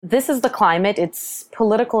this is the climate. It's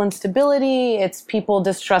political instability. It's people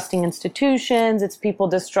distrusting institutions. It's people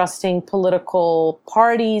distrusting political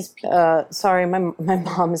parties. Sorry, my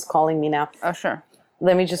mom is calling me now. Oh, sure.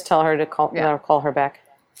 Let me just tell her to call her back.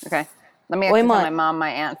 Okay. Let me actually tell my mom my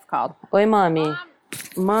aunt's called. Oi, mami.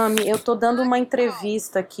 Mami, eu tô dando uma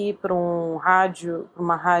entrevista aqui para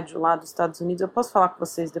uma rádio lá dos Estados Unidos. Eu posso falar com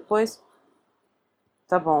vocês depois?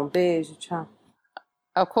 Tá bom, beijo, tchau.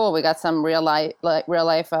 Oh, cool. We got some real life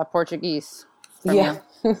Portuguese. Yeah.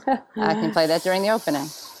 I can play that during the opening.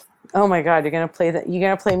 Oh my God, you're gonna play that? You're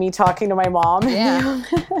gonna play me talking to my mom? Yeah.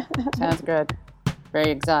 Sounds good.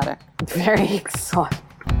 Very exotic. Very exotic.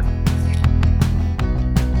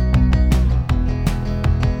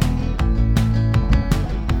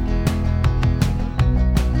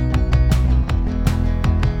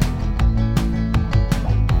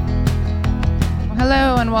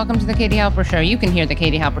 Hello and welcome to the Katie Halper Show. You can hear the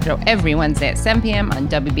Katie Halper Show every Wednesday at 7 p.m. on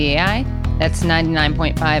WBAI. That's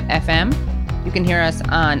 99.5 FM. You can hear us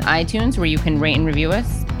on iTunes where you can rate and review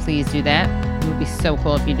us. Please do that. It would be so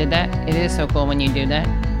cool if you did that. It is so cool when you do that.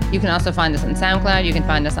 You can also find us on SoundCloud. You can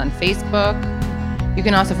find us on Facebook. You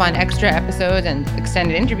can also find extra episodes and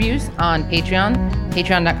extended interviews on Patreon.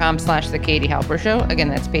 Patreon.com/The Katie Halper Show. Again,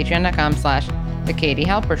 that's Patreon.com/The Katie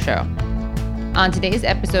Halper Show. On today's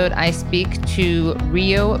episode, I speak to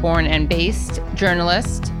Rio-born and based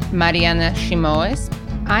journalist Mariana Simoes.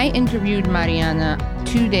 I interviewed Mariana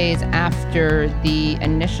 2 days after the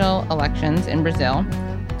initial elections in Brazil.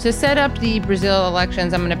 To set up the Brazil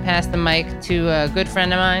elections, I'm going to pass the mic to a good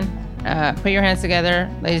friend of mine. Put your hands together,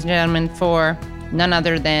 ladies and gentlemen, for none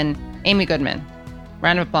other than Amy Goodman.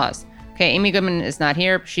 Round of applause. Okay, Amy Goodman is not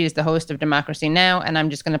here. She is the host of Democracy Now!, and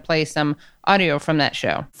I'm just going to play some audio from that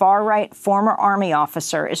show. Far-right former army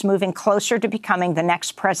officer is moving closer to becoming the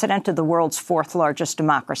next president of the world's fourth largest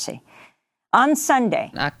democracy. On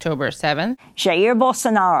Sunday, October 7th, Jair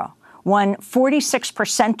Bolsonaro won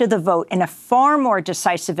 46% of the vote in a far more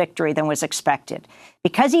decisive victory than was expected.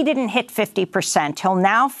 Because he didn't hit 50%, he'll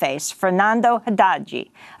now face Fernando Haddad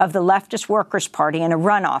of the Leftist Workers' Party in a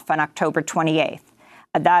runoff on October 28th.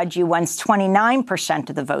 Haddad won 29%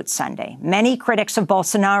 of the vote Sunday. Many critics of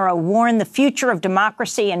Bolsonaro warn the future of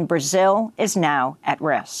democracy in Brazil is now at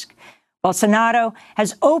risk. Bolsonaro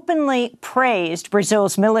has openly praised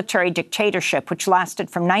Brazil's military dictatorship, which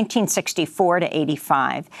lasted from 1964 to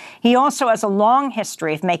 85. He also has a long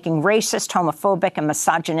history of making racist, homophobic, and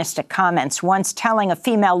misogynistic comments, once telling a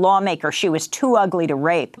female lawmaker she was too ugly to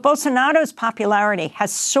rape. Bolsonaro's popularity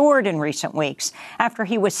has soared in recent weeks after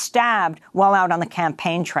he was stabbed while out on the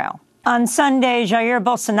campaign trail. On Sunday, Jair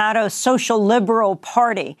Bolsonaro's Social Liberal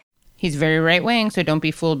Party. He's very right-wing, so don't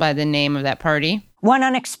be fooled by the name of that party. Won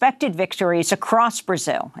unexpected victories across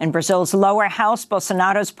Brazil. In Brazil's lower house,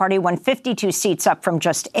 Bolsonaro's party won 52 seats, up from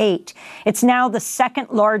just 8. It's now the second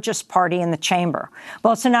largest party in the chamber.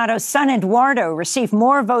 Bolsonaro's son, Eduardo, received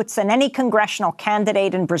more votes than any congressional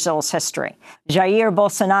candidate in Brazil's history. Jair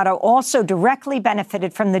Bolsonaro also directly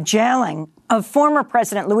benefited from the jailing of former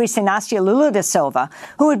President Luiz Inácio Lula da Silva,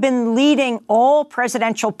 who had been leading all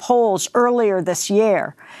presidential polls earlier this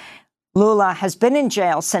year. Lula has been in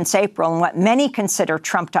jail since April on what many consider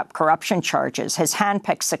trumped-up corruption charges. His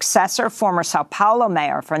handpicked successor, former Sao Paulo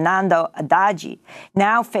Mayor Fernando Haddad,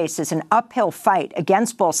 now faces an uphill fight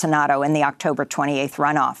against Bolsonaro in the October 28th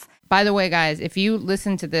runoff. By the way, guys, if you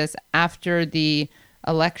listen to this after the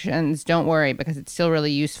elections, don't worry, because it's still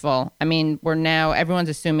really useful. I mean, everyone's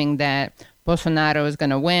assuming that Bolsonaro is going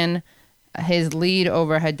to win. His lead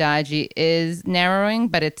over Haddad is narrowing,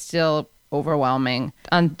 but it's still overwhelming.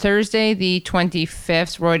 On Thursday, the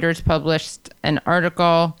 25th, Reuters published an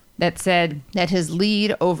article that said that his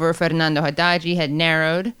lead over Fernando Haddad had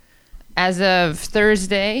narrowed. As of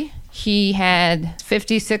Thursday, he had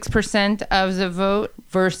 56% of the vote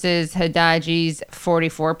versus Haddad's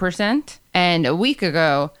 44%. And a week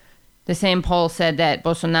ago, the same poll said that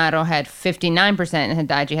Bolsonaro had 59% and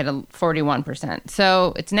Haddad had 41%.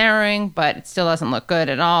 So it's narrowing, but it still doesn't look good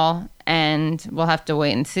at all. And we'll have to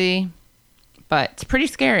wait and see. But it's pretty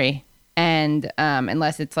scary. And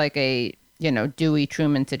unless it's like a, Dewey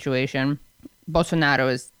Truman situation, Bolsonaro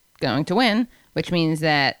is going to win, which means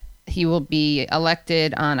that he will be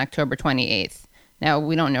elected on October 28th. Now,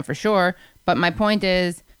 we don't know for sure, but my point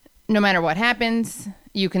is, no matter what happens,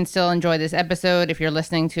 you can still enjoy this episode if you're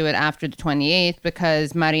listening to it after the 28th,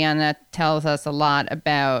 because Mariana tells us a lot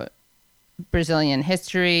about Brazilian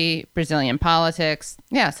history, Brazilian politics.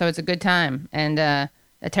 Yeah, so it's a good time. And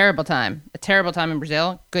a terrible time in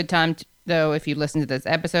Brazil. Good time, though, if you listen to this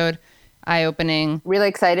episode. Eye-opening. Really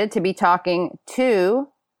excited to be talking to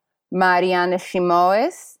Mariana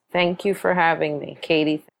Simoes. Thank you for having me,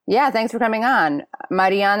 Katie. Yeah, thanks for coming on.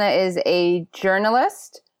 Mariana is a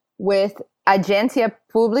journalist with Agência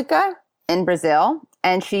Pública in Brazil,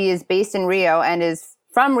 and she is based in Rio and is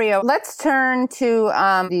from Rio. Let's turn to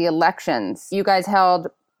the elections. You guys held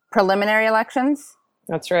preliminary elections?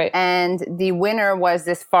 That's right. And the winner was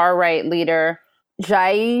this far-right leader,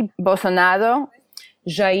 Jair Bolsonaro.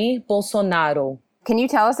 Jair Bolsonaro. Can you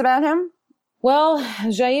tell us about him? Well,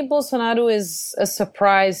 Jair Bolsonaro is a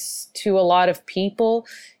surprise to a lot of people.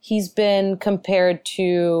 He's been compared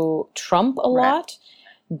to Trump a lot,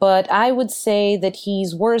 but I would say that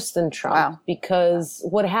he's worse than Trump because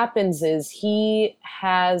what happens is he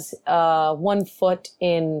has one foot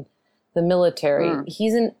in the military.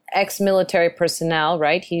 He's an ex-military personnel,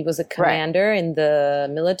 right? He was a commander in the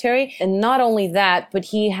military. And not only that, but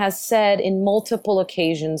he has said in multiple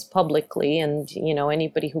occasions publicly, and, you know,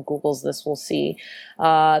 anybody who Googles this will see,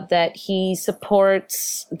 that he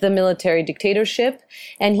supports the military dictatorship.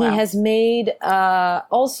 And he has made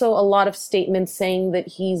also a lot of statements saying that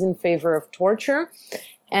he's in favor of torture.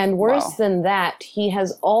 And worse than that, he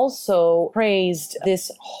has also praised this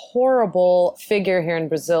horrible figure here in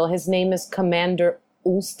Brazil. His name is Commander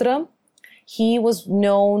Ustra. He was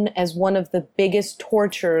known as one of the biggest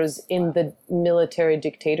torturers in the military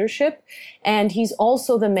dictatorship. And he's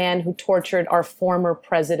also the man who tortured our former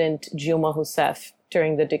president, Dilma Rousseff,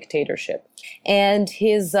 during the dictatorship. And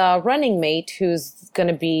his running mate, who's going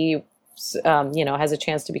to be has a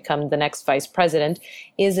chance to become the next vice president,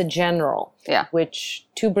 is a general, which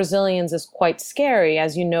to Brazilians is quite scary.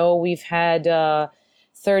 As you know, we've had a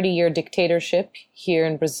 30-year dictatorship here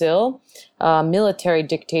in Brazil, military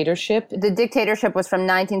dictatorship. The dictatorship was from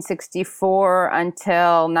 1964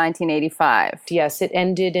 until 1985. Yes, it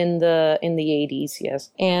ended in the 80s,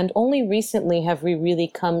 yes. And only recently have we really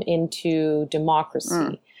come into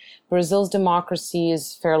democracy. Brazil's democracy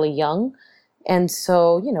is fairly young. And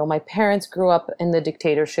so, you know, my parents grew up in the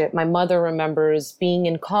dictatorship. My mother remembers being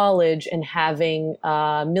in college and having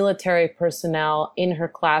military personnel in her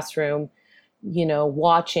classroom, you know,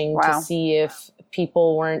 watching to see if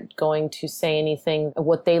people weren't going to say anything,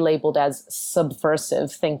 what they labeled as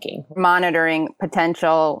subversive thinking. Monitoring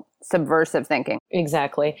potential subversive thinking.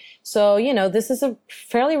 Exactly. So, you know, this is a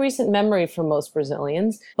fairly recent memory for most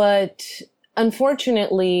Brazilians. But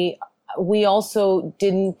unfortunately, we also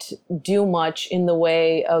didn't do much in the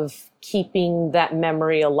way of keeping that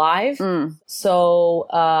memory alive. So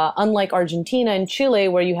unlike Argentina and Chile,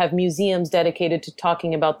 where you have museums dedicated to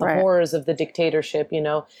talking about the horrors of the dictatorship, you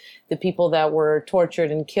know, the people that were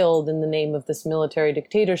tortured and killed in the name of this military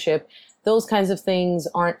dictatorship, those kinds of things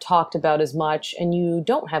aren't talked about as much, and you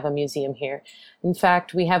don't have a museum here. In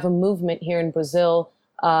fact, we have a movement here in Brazil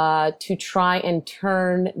to try and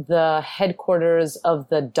turn the headquarters of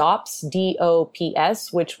the DOPS,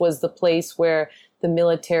 D-O-P-S, which was the place where the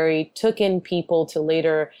military took in people to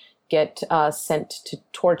later get sent to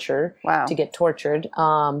torture, to get tortured.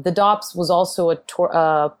 The DOPS was also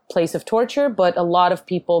a place of torture, but a lot of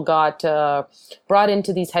people got brought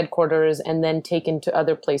into these headquarters and then taken to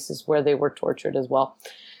other places where they were tortured as well.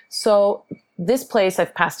 So this place,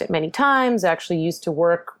 I've passed it many times. I actually used to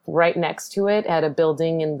work right next to it at a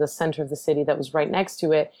building in the center of the city that was right next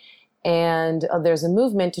to it. And there's a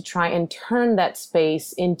movement to try and turn that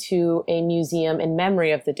space into a museum in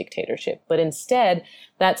memory of the dictatorship. But instead,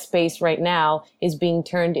 that space right now is being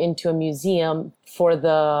turned into a museum for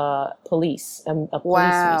the police, a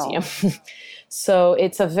police museum. So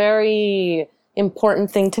it's a very important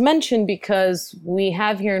thing to mention because we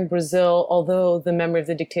have here in Brazil, although the memory of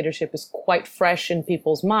the dictatorship is quite fresh in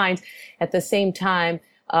people's minds, at the same time,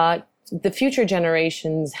 the future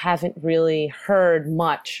generations haven't really heard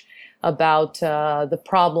much about the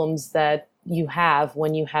problems that you have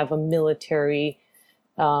when you have a military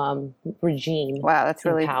regime. Wow, that's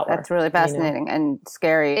really fascinating, you know? And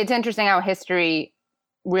scary. It's interesting how history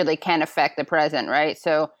really can affect the present, right?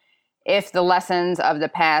 So if the lessons of the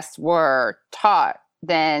past were taught,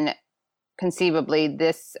 then conceivably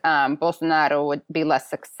this Bolsonaro would be less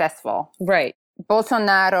successful. Right.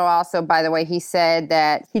 Bolsonaro also, by the way, he said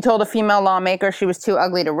that he told a female lawmaker she was too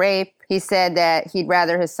ugly to rape. He said that he'd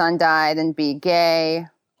rather his son die than be gay.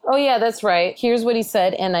 Oh, yeah, that's right. Here's what he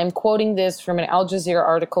said, and I'm quoting this from an Al Jazeera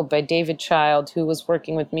article by David Child, who was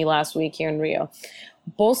working with me last week here in Rio.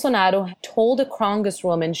 Bolsonaro told a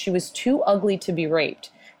congresswoman she was too ugly to be raped,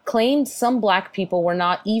 claimed some black people were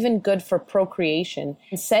not even good for procreation,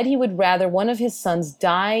 and said he would rather one of his sons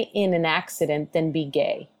die in an accident than be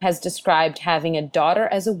gay. Has described having a daughter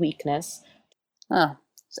as a weakness. Oh,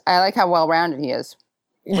 I like how well-rounded he is.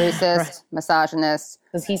 Racist, misogynist.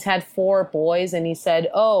 Because he's had 4 boys, and he said,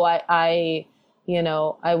 I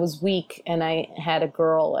I was weak and I had a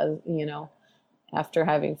girl, after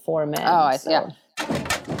having 4 men. Oh, yeah.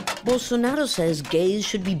 Bolsonaro says gays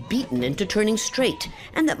should be beaten into turning straight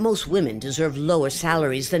and that most women deserve lower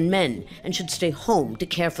salaries than men and should stay home to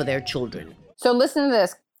care for their children. So listen to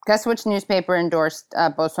this. Guess which newspaper endorsed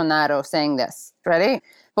Bolsonaro saying this? Ready?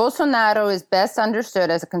 Bolsonaro is best understood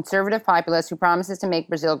as a conservative populist who promises to make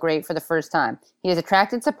Brazil great for the first time. He has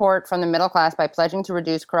attracted support from the middle class by pledging to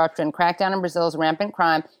reduce corruption, crack down on Brazil's rampant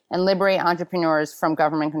crime, and liberate entrepreneurs from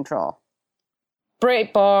government control.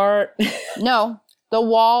 Breitbart. No, the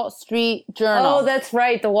Wall Street Journal. Oh, that's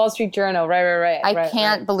right. The Wall Street Journal. Right. I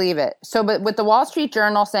can't believe it. So, but with the Wall Street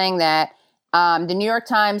Journal saying that, the New York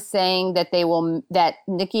Times saying that that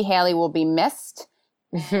Nikki Haley will be missed.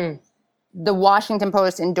 Mm-hmm. The Washington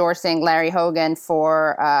Post endorsing Larry Hogan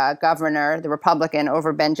for governor, the Republican,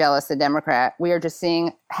 over Ben Jealous, the Democrat. We are just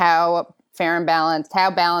seeing how fair and balanced,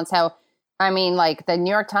 like the New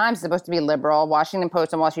York Times is supposed to be liberal. Washington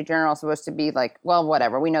Post and Wall Street Journal are supposed to be like, well,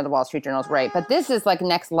 whatever. We know the Wall Street Journal's right. But this is like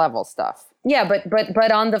next level stuff. Yeah,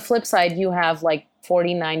 but on the flip side, you have like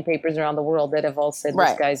 49 papers around the world that have all said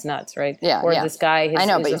this guy's nuts, right? Yeah, or this guy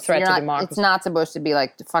is a threat to democracy. It's not supposed to be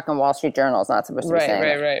like the fucking Wall Street Journal is not supposed to be saying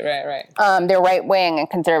Right. They're right wing and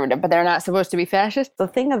conservative, but they're not supposed to be fascist. The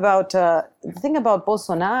thing about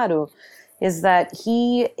Bolsonaro is that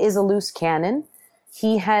he is a loose cannon.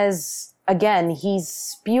 He has, again, he's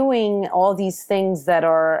spewing all these things that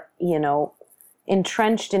are,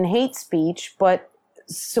 entrenched in hate speech, but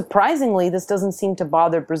surprisingly, this doesn't seem to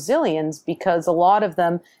bother Brazilians because a lot of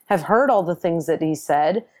them have heard all the things that he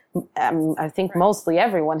said. I think mostly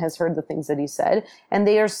everyone has heard the things that he said, and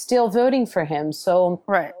they are still voting for him. So,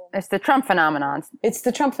 right. It's the Trump phenomenon.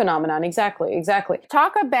 Exactly.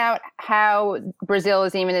 Talk about how Brazil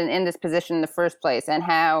is even in this position in the first place and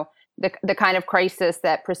how the kind of crisis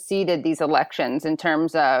that preceded these elections in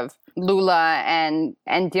terms of Lula and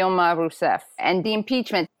Dilma Rousseff and the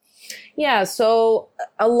impeachment. Yeah, so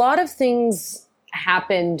a lot of things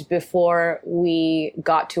happened before we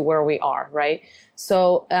got to where we are, right?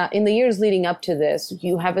 So in the years leading up to this,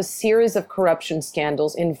 you have a series of corruption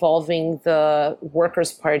scandals involving the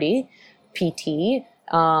Workers' Party, PT,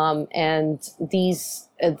 and this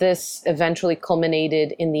eventually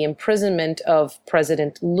culminated in the imprisonment of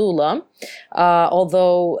President Lula,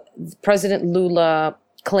 although President Lula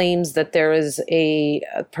claims that there is a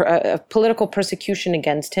political persecution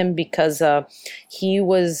against him because he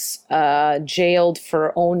was jailed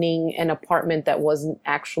for owning an apartment that wasn't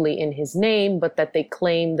actually in his name, but that they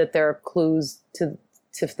claim that there are clues to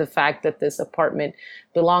the fact that this apartment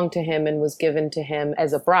belonged to him and was given to him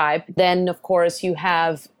as a bribe. Then, of course, you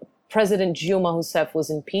have President Dilma Rousseff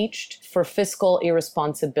was impeached for fiscal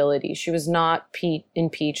irresponsibility. She was not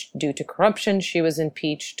impeached due to corruption. She was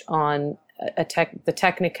impeached on the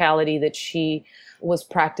technicality that she was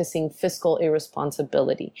practicing fiscal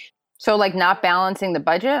irresponsibility. So like not balancing the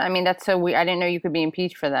budget? I mean, that's so weird. I didn't know you could be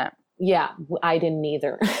impeached for that. Yeah, I didn't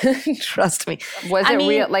either. Trust me. Was it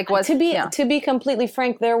real? Like, to be completely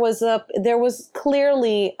frank, there was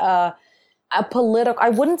clearly a political, I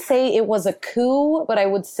wouldn't say it was a coup, but I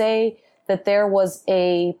would say that there was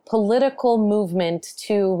a political movement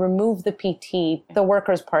to remove the PT, the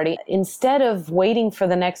Workers' Party. Instead of waiting for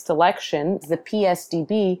the next election, the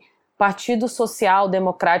PSDB, Partido Social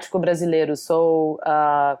Democrático Brasileiro, so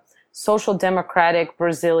Social Democratic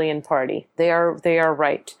Brazilian Party. They are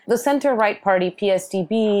right. The center-right party,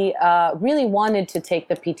 PSDB, really wanted to take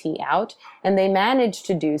the PT out, and they managed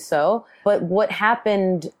to do so. But what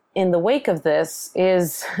happened in the wake of this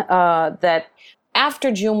is that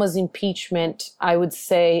after Dilma's impeachment, I would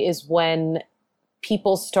say, is when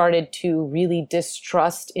people started to really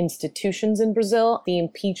distrust institutions in Brazil. The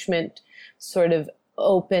impeachment sort of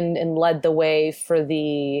opened and led the way for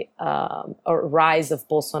the rise of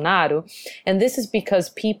Bolsonaro. And this is because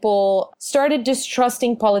people started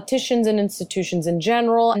distrusting politicians and institutions in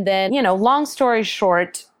general. And then, long story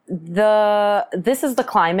short, this is the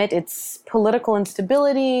climate. It's political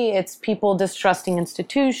instability. It's people distrusting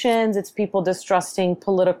institutions. It's people distrusting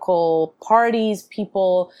political parties,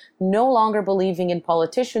 people no longer believing in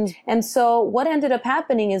politicians. And so what ended up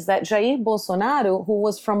happening is that Jair Bolsonaro, who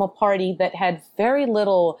was from a party that had very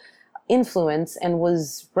little influence and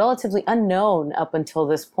was relatively unknown up until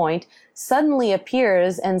this point, suddenly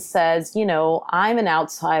appears and says, I'm an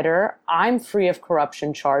outsider. I'm free of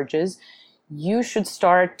corruption charges. You should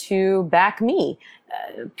start to back me.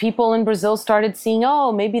 People in Brazil started seeing,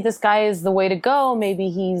 maybe this guy is the way to go. Maybe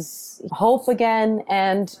he's hope again.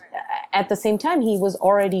 And at the same time, he was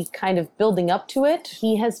already kind of building up to it.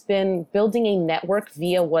 He has been building a network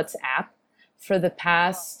via WhatsApp for the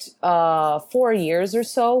past 4 years or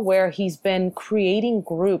so, where he's been creating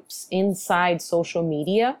groups inside social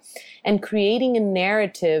media and creating a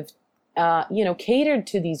narrative, catered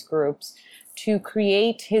to these groups to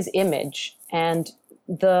create his image. And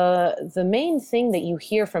the main thing that you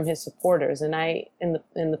hear from his supporters, and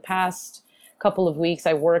in the past couple of weeks,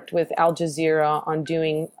 I worked with Al Jazeera on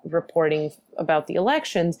doing reporting about the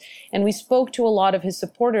elections, and we spoke to a lot of his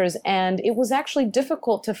supporters, and it was actually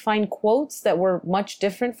difficult to find quotes that were much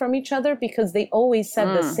different from each other because they always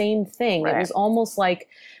said the same thing. Right. It was almost like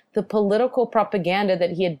the political propaganda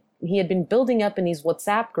that he had been building up in these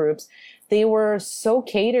WhatsApp groups. They were so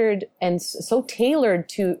catered and so tailored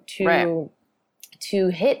to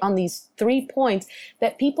hit on these 3 points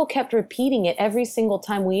that people kept repeating it every single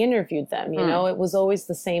time we interviewed them. It was always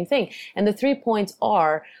the same thing. And the 3 points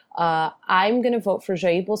are, I'm going to vote for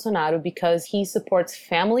Jair Bolsonaro because he supports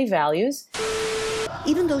family values.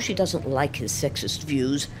 Even though she doesn't like his sexist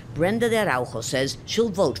views, Brenda de Araujo says she'll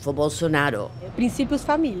vote for Bolsonaro.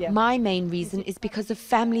 My main reason is because of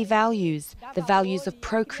family values, the values of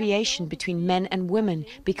procreation between men and women,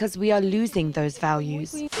 because we are losing those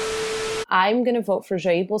values. I'm going to vote for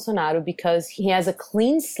Jair Bolsonaro because he has a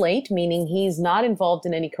clean slate, meaning he's not involved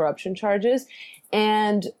in any corruption charges.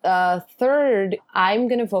 And third, I'm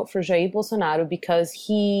going to vote for Jair Bolsonaro because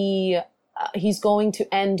he's going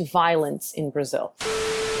to end violence in Brazil.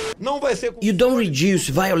 You don't reduce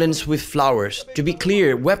violence with flowers. To be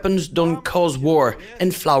clear, weapons don't cause war,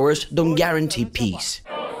 and flowers don't guarantee peace.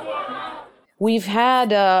 We've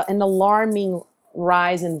had an alarming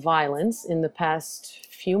rise in violence in the past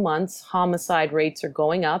few months. Homicide rates are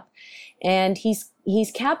going up, and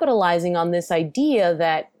he's capitalizing on this idea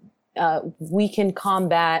that we can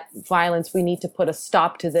combat violence. We need to put a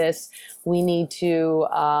stop to this. We need to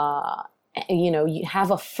you have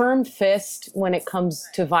a firm fist when it comes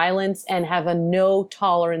to violence and have a no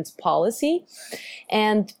tolerance policy.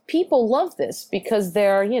 And people love this because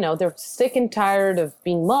they're sick and tired of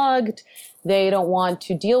being mugged. They don't want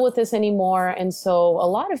to deal with this anymore. And so a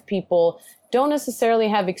lot of people don't necessarily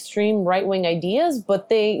have extreme right-wing ideas, but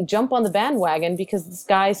they jump on the bandwagon because his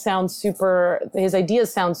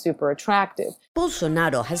ideas sound super attractive.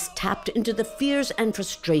 Bolsonaro has tapped into the fears and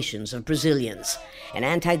frustrations of Brazilians. An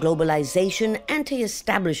anti-globalization,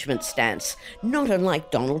 anti-establishment stance, not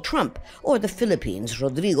unlike Donald Trump or the Philippines'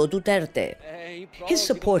 Rodrigo Duterte. His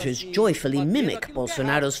supporters joyfully mimic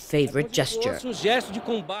Bolsonaro's favorite gesture.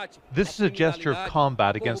 This is a gesture of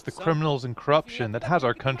combat against the criminals and corruption that has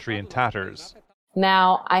our country in tatters.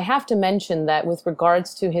 Now, I have to mention that with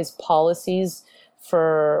regards to his policies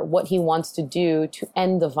for what he wants to do to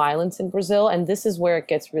end the violence in Brazil, and this is where it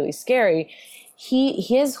gets really scary,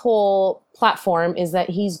 his whole platform is that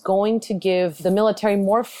he's going to give the military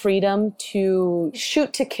more freedom to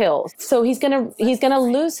shoot to kill. So he's gonna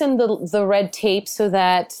loosen the red tape so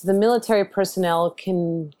that the military personnel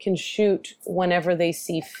can shoot whenever they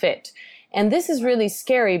see fit. And this is really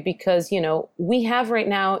scary because, we have right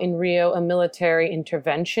now in Rio a military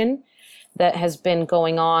intervention that has been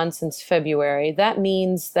going on since February. That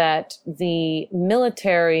means that the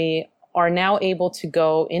military are now able to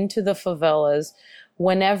go into the favelas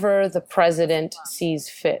whenever the president sees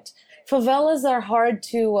fit. Favelas are hard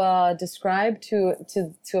to describe to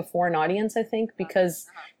a foreign audience, I think, because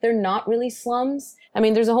they're not really slums. I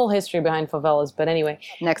mean, there's a whole history behind favelas, but anyway.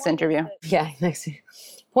 Next interview. Yeah, next.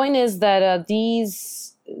 Point is that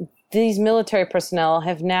these military personnel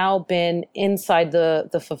have now been inside the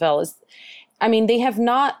favelas. I mean, they have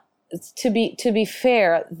not, to be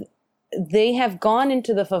fair, they have gone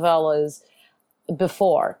into the favelas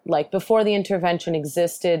before the intervention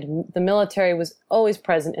existed. The military was always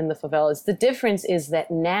present in the favelas. The difference is that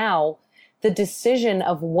now the decision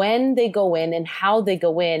of when they go in and how they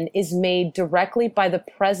go in is made directly by the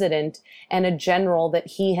president and a general that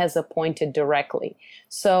he has appointed directly.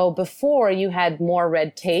 So before you had more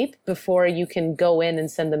red tape, before you can go in and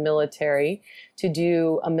send the military to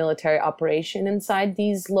do a military operation inside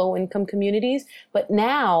these low-income communities. But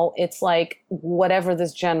now it's like whatever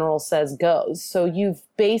this general says goes. So you've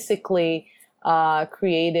basically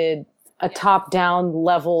created a top-down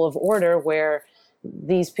level of order where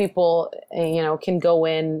these people, can go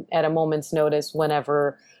in at a moment's notice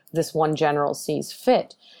whenever this one general sees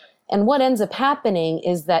fit. And what ends up happening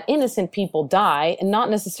is that innocent people die, and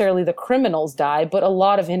not necessarily the criminals die, but a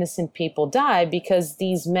lot of innocent people die because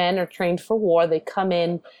these men are trained for war. They come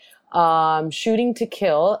in shooting to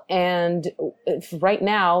kill. And right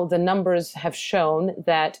now, the numbers have shown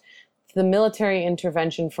that the military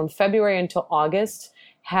intervention from February until August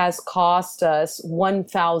has cost us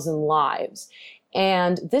 1,000 lives.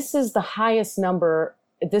 And this is the highest number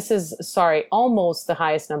almost the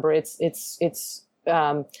highest number. It's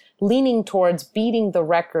leaning towards beating the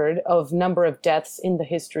record of number of deaths in the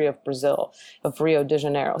history of Brazil, of Rio de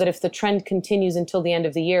Janeiro. That if the trend continues until the end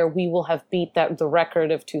of the year, we will have beat the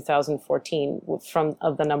record of 2014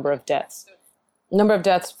 of the number of deaths. Number of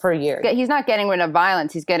deaths per year. He's not getting rid of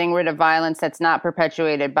violence. He's getting rid of violence that's not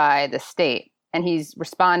perpetuated by the state. And he's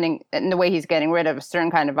responding, and the way he's getting rid of a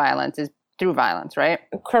certain kind of violence is through violence, right?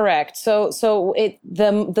 Correct. So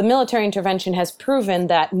the military intervention has proven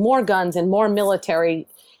that more guns and more military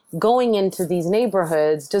going into these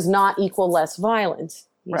neighborhoods does not equal less violence.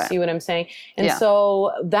 You see what I'm saying? And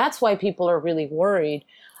so that's why people are really worried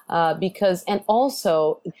because, and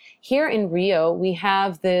also here in Rio, we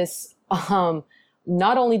have this,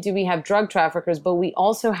 not only do we have drug traffickers, but we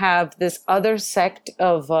also have this other sect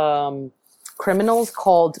of criminals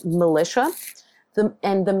called militia.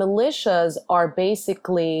 And the militias are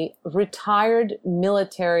basically retired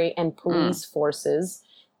military and police forces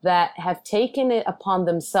that have taken it upon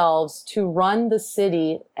themselves to run the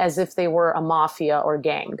city as if they were a mafia or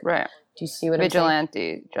gang. Right. Do you see what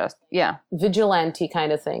Vigilante, I'm saying? Vigilante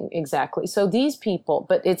kind of thing, exactly. So these people,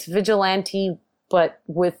 but it's vigilante, but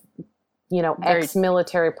with,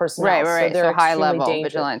 ex-military personnel. Right. So they're high level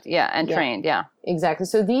dangerous. vigilante, and trained, Exactly.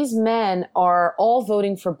 So these men are all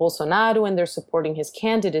voting for Bolsonaro and they're supporting his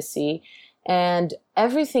candidacy. And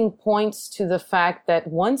everything points to the fact that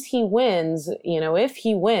once he wins, if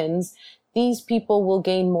he wins, these people will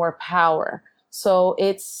gain more power. So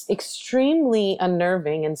it's extremely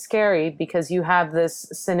unnerving and scary because you have this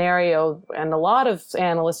scenario, and a lot of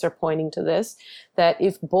analysts are pointing to this, that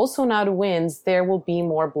if Bolsonaro wins, there will be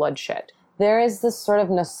more bloodshed. There is this sort of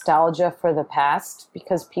nostalgia for the past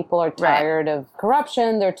because people are tired of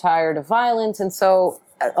corruption, they're tired of violence. And so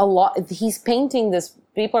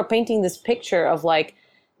people are painting this picture of like,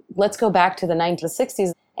 let's go back to the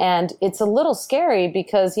 1960s. And it's a little scary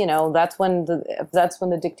because, that's when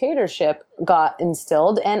the dictatorship got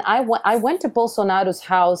instilled. And I went to Bolsonaro's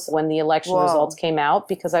house when the election results came out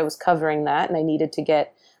because I was covering that and I needed to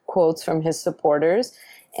get quotes from his supporters.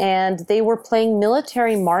 And they were playing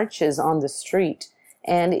military marches on the street.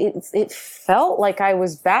 And it felt like I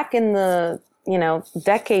was back in the,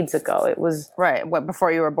 decades ago. It was before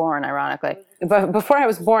you were born, ironically. But before I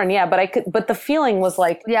was born, but the feeling was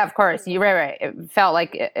like, of course, you're right. It felt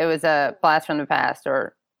like it was a blast from the past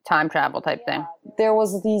or time travel type thing. There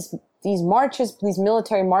was these marches, these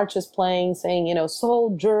military marches playing, saying,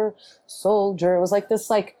 soldier, soldier. It was like this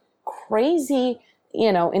crazy,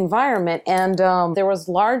 environment. And there was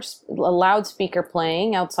a loudspeaker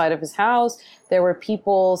playing outside of his house. There were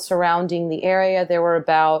people surrounding the area. There were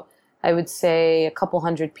about, I would say, a couple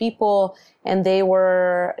hundred people, and they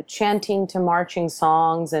were chanting to marching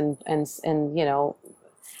songs and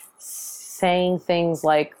saying things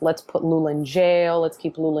like, let's put Lula in jail, let's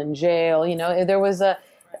keep Lula in jail. There was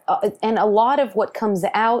and a lot of what comes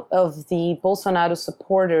out of the Bolsonaro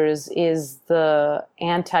supporters is the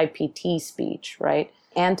anti-PT speech, right?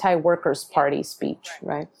 Anti-Workers' Party speech,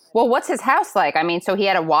 right? Well, what's his house like? I mean, so he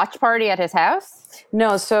had a watch party at his house?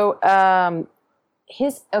 No, so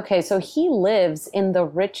so he lives in the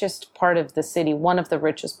richest part of the city, one of the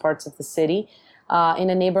richest parts of the city, in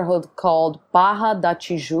a neighborhood called Barra da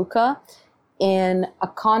Tijuca, in a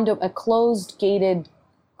closed gated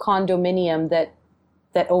condominium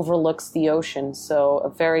that overlooks the ocean. So a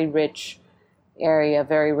very rich area,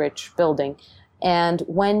 very rich building. And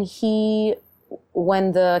when the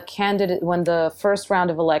first round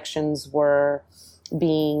of elections were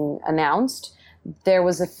being announced, there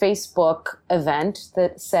was a Facebook event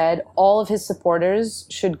that said all of his supporters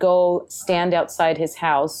should go stand outside his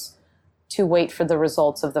house to wait for the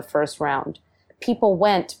results of the first round. People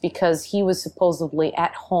went because he was supposedly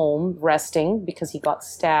at home resting because he got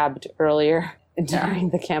stabbed earlier during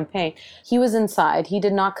the campaign. He was inside. He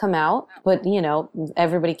did not come out, but,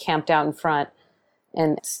 everybody camped out in front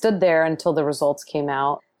and stood there until the results came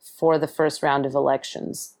out for the first round of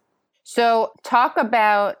elections. So talk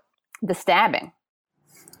about the stabbing.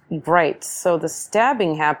 Right. So the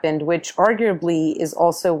stabbing happened, which arguably is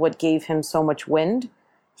also what gave him so much wind.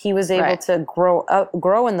 He was able to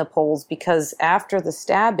grow in the polls because after the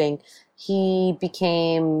stabbing, he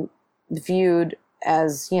became viewed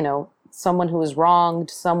as, someone who was wronged,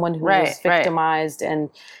 someone who was victimized. And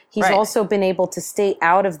he's also been able to stay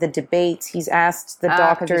out of the debates. He's asked the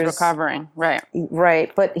doctors. He's recovering. Right.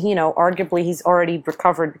 Right. But, arguably he's already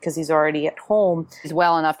recovered because he's already at home. He's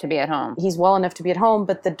well enough to be at home. He's well enough to be at home.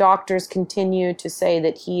 But the doctors continue to say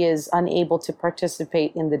that he is unable to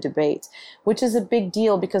participate in the debates, which is a big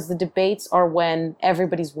deal because the debates are when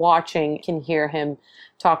everybody's watching, can hear him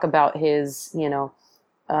talk about his,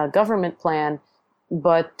 government plan,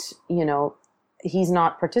 but, he's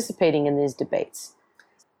not participating in these debates.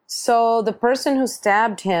 So the person who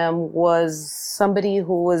stabbed him was somebody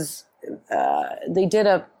who was, they did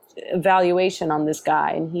a evaluation on this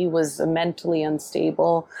guy, and he was mentally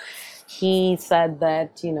unstable. He said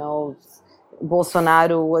that,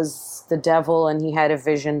 Bolsonaro was the devil, and he had a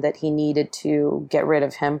vision that he needed to get rid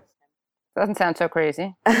of him. Doesn't sound so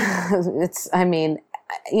crazy.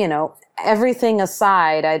 Everything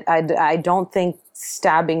aside, I don't think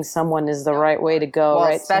stabbing someone is the right way to go. Well,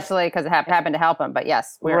 right? Especially because it happened to help him. But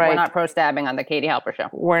yes, we're not pro-stabbing on the Katie Halper show.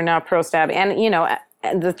 We're not pro-stabbing. And,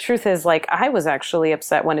 the truth is, I was actually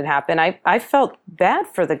upset when it happened. I felt bad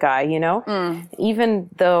for the guy, even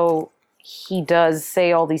though he does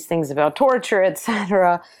say all these things about torture,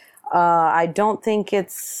 etc. I don't think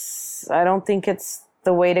it's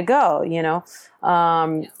the way to go,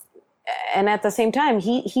 and at the same time,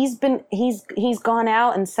 he's gone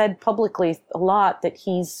out and said publicly a lot that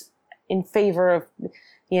he's in favor of,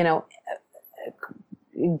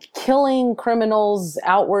 killing criminals,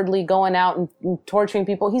 outwardly going out and torturing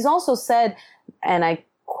people. He's also said, and I'm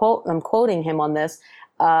quoting him on this,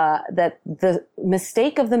 that the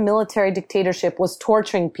mistake of the military dictatorship was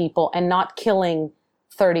torturing people and not killing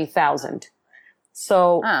 30,000.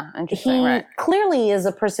 So he clearly is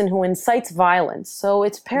a person who incites violence. So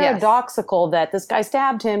it's paradoxical that this guy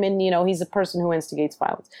stabbed him and, he's a person who instigates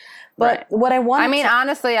violence. But what I want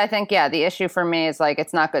honestly, I think, the issue for me is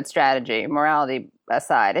it's not good strategy, morality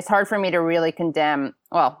aside. It's hard for me to really condemn,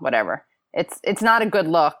 well, whatever. It's not a good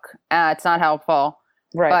look. It's not helpful.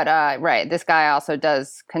 Right. But, this guy also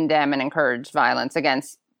does condemn and encourage violence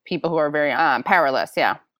against people who are very powerless.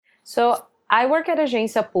 Yeah. So I work at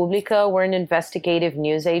Agência Pública. We're an investigative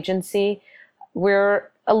news agency. We're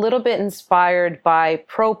a little bit inspired by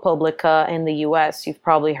ProPublica in the US. You've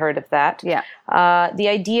probably heard of that. Yeah. The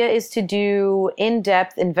idea is to do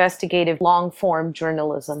in-depth investigative long-form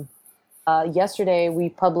journalism. Yesterday, we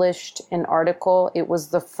published an article. It was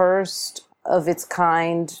the first of its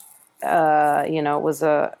kind. It was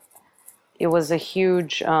a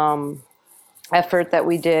huge effort that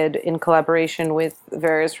we did in collaboration with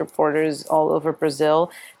various reporters all over Brazil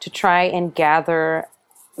to try and gather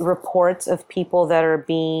reports of people that are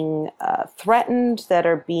being threatened, that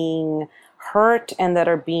are being hurt, and that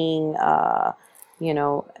are being,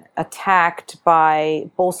 attacked by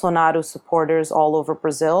Bolsonaro supporters all over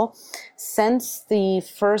Brazil. Since the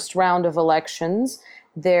first round of elections,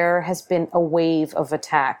 there has been a wave of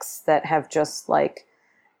attacks that have just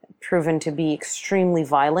proven to be extremely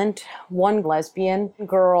violent. One lesbian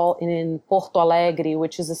girl in Porto Alegre,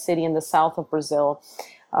 which is a city in the south of Brazil,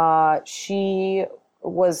 she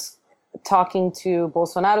was talking to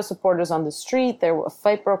Bolsonaro supporters on the street. A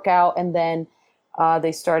fight broke out, and then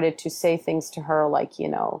they started to say things to her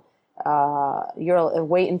you're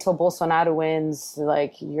wait until Bolsonaro wins,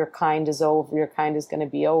 your kind is over, your kind is going to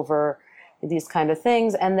be over, these kind of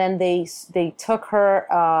things. And then they took her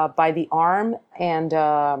by the arm and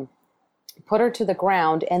put her to the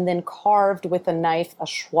ground, and then carved with a knife a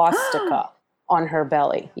swastika on her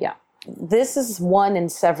belly. Yeah. This is one in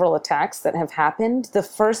several attacks that have happened. The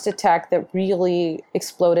first attack that really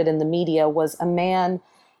exploded in the media was a man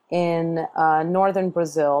in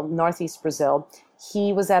northeast Brazil.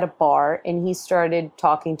 He was at a bar and he started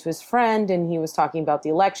talking to his friend, and he was talking about the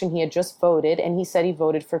election. He had just voted, and he said he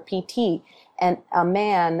voted for PT. And a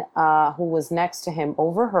man who was next to him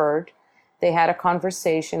overheard. They had a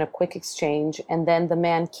conversation, a quick exchange, and then the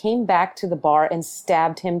man came back to the bar and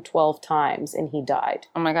stabbed him 12 times, and he died.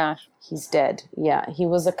 Oh my gosh. He's dead. Yeah, he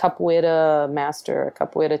was a capoeira master, a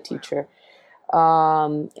capoeira teacher.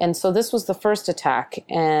 And so this was the first attack,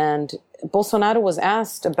 and Bolsonaro was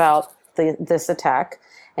asked about this attack,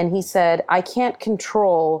 and he said, I can't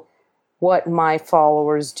control what my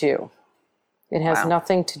followers do. It has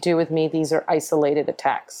nothing to do with me. These are isolated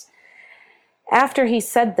attacks. After he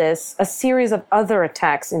said this, a series of other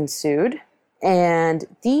attacks ensued, and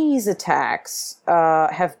these attacks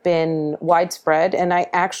have been widespread, and I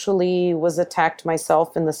actually was attacked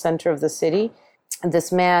myself in the center of the city.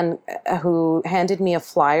 This man who handed me a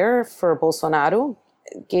flyer for Bolsonaro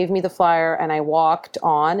gave me the flyer, and I walked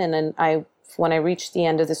on, and then when I reached the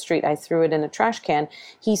end of the street, I threw it in a trash can.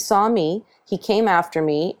 He saw me, he came after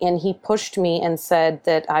me, and he pushed me and said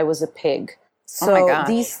that I was a pig. So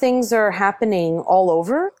these things are happening all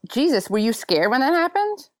over. Jesus, were you scared when that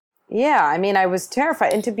happened? Yeah, I was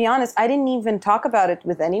terrified. And to be honest, I didn't even talk about it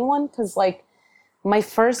with anyone because, my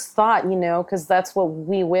first thought, because that's what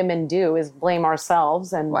we women do is blame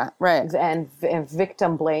ourselves and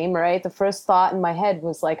victim blame, right? The first thought in my head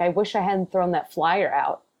was I wish I hadn't thrown that flyer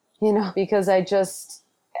out, because I just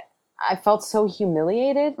I felt so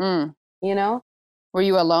humiliated, you know? Were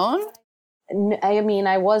you alone? I mean,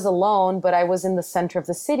 I was alone, but I was in the center of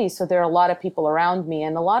the city. So there are a lot of people around me,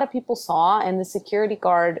 and a lot of people saw, and the security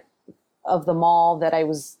guard of the mall that I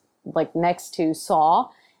was like next to saw,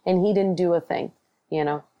 and he didn't do a thing, you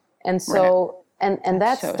know? And so, and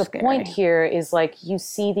that's so the scary. Point here is like, you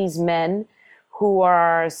see these men who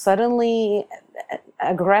are suddenly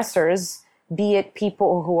aggressors, be it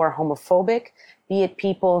people who are homophobic, be it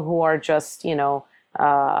people who are just, you know,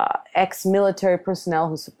 ex-military personnel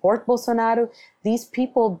who support Bolsonaro. These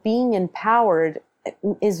people being empowered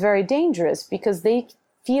is very dangerous because they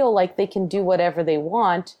feel like they can do whatever they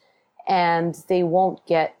want and they won't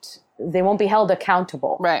be held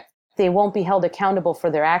accountable. Right. They won't be held accountable for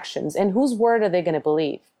their actions. And whose word are they going to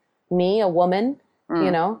believe? Me, a woman, you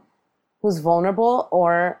know, who's vulnerable,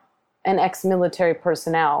 or an ex-military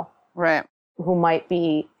personnel, right, who might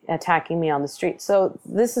be attacking me on the street? So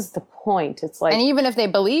this is the point. It's like, and even if they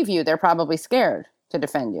believe you, they're probably scared to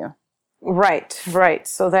defend you. Right.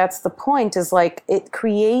 So that's the point, is like, it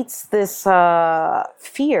creates this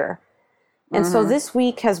fear. And so this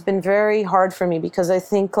week has been very hard for me because I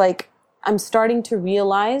think like I'm starting to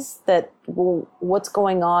realize that what's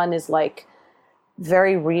going on is like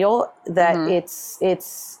very real, that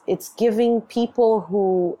it's giving people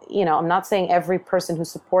who, you know, I'm not saying every person who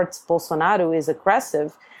supports Bolsonaro is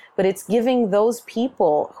aggressive, but it's giving those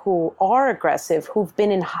people who are aggressive, who've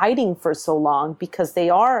been in hiding for so long because they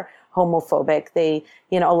are homophobic. They,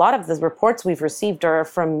 you know, a lot of the reports we've received are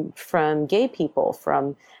from gay people,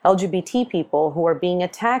 from LGBT people who are being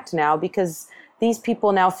attacked now because these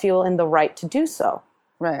people now feel in the right to do so.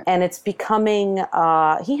 Right. And it's becoming,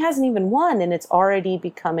 he hasn't even won, and it's already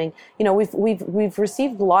becoming, you know, we've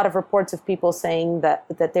received a lot of reports of people saying that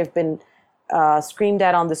they've been screamed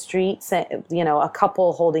at on the street. You know, a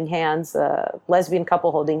couple holding hands, a lesbian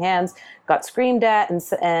couple holding hands, got screamed at,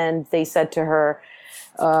 and they said to her,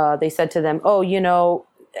 they said to them, oh, you know,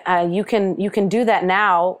 you can do that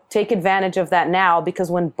now. Take advantage of that now,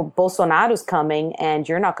 because when Bolsonaro's coming, and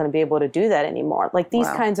you're not going to be able to do that anymore. Like, these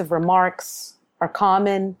kinds of remarks are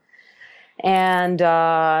common, and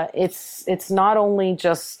it's not only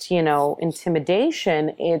just, you know,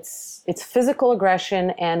 intimidation. It's physical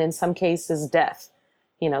aggression, and in some cases death.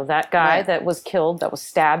 You know, that guy that was killed, that was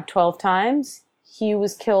stabbed 12 times, he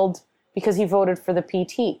was killed because he voted for the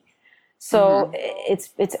PT. So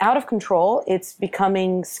it's out of control. It's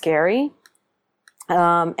becoming scary.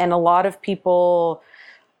 And a lot of people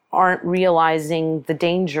aren't realizing the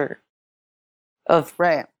danger of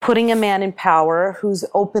putting a man in power who's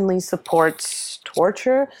openly supports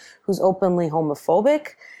torture, who's openly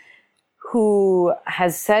homophobic, who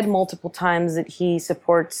has said multiple times that he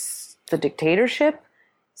supports the dictatorship.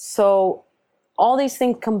 So all these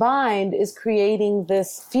things combined is creating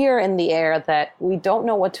this fear in the air that we don't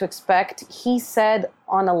know what to expect. He said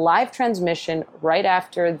on a live transmission right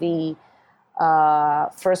after the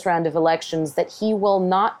first round of elections that he will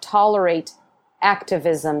not tolerate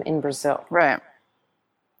activism in Brazil. Right.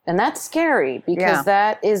 And that's scary, because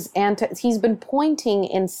that is he's been pointing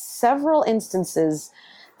in several instances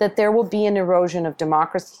that there will be an erosion of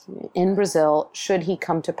democracy in Brazil should he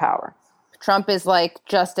come to power. Trump is like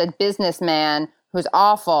just a businessman who's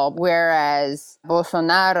awful, whereas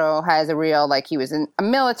Bolsonaro has a real, like, he was in a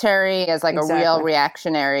military, has like a real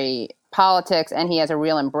reactionary politics, and he has a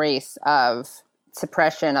real embrace of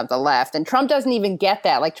suppression of the left. And Trump doesn't even get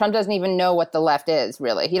that. Like, Trump doesn't even know what the left is,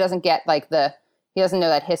 really. He doesn't get like he doesn't know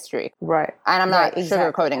that history. Right. And I'm not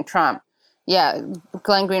sugarcoating Trump. Yeah,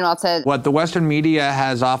 Glenn Greenwald said, what the Western media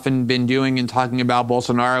has often been doing in talking about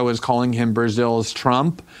Bolsonaro is calling him Brazil's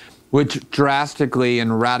Trump, which drastically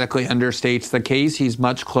and radically understates the case. He's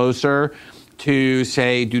much closer to,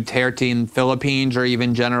 say, Duterte in the Philippines, or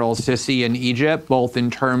even General Sisi in Egypt, both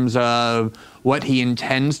in terms of what he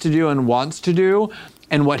intends to do and wants to do,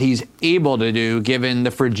 and what he's able to do, given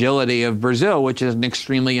the fragility of Brazil, which is an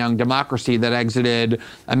extremely young democracy that exited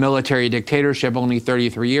a military dictatorship only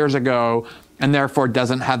 33 years ago, and therefore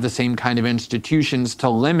doesn't have the same kind of institutions to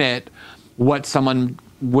limit what someone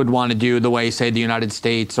would want to do the way, say, the United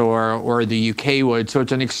States or the UK would. So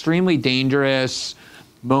it's an extremely dangerous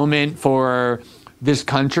moment for this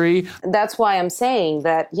country. That's why I'm saying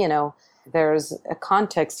that, you know, there's a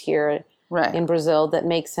context here in Brazil that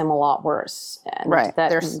makes him a lot worse. And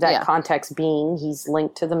that context being he's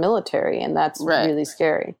linked to the military, and that's really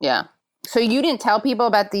scary. Yeah. So you didn't tell people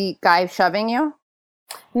about the guy shoving you?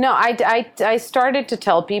 No, I started to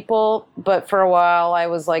tell people, but for a while I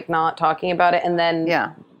was like not talking about it. And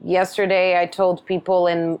then yesterday I told people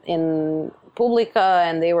in Republica,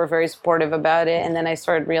 and they were very supportive about it. And then I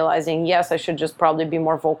started realizing, yes, I should just probably be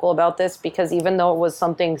more vocal about this, because even though it was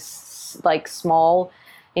something like small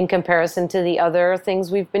in comparison to the other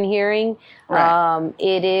things we've been hearing,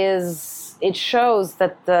 it shows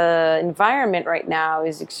that the environment right now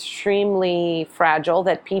is extremely fragile,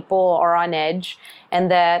 that people are on edge,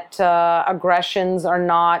 and that aggressions are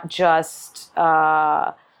not just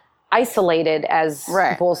isolated, as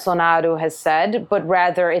Bolsonaro has said, but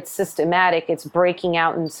rather it's systematic. It's breaking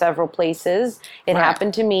out in several places. It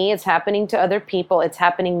happened to me. It's happening to other people. It's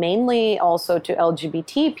happening mainly also to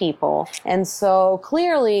LGBT people. And so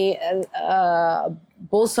clearly,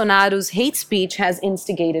 Bolsonaro's hate speech has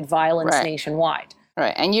instigated violence nationwide.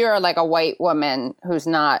 Right. And you're like a white woman who's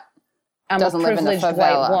not, doesn't live in the favela.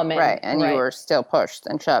 White woman. Right. And you were still pushed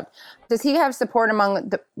and shoved. Does he have support among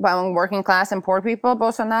working class and poor people,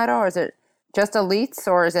 Bolsonaro, or is it just elites,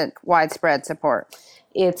 or is it widespread support?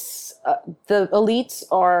 It's the elites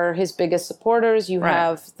are his biggest supporters. You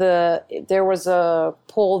have there was a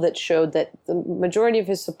poll that showed that the majority of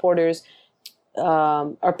his supporters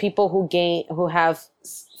are people who have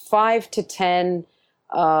 5 to 10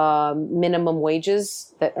 minimum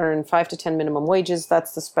wages, that earn 5 to 10 minimum wages.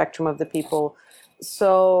 That's the spectrum of the people.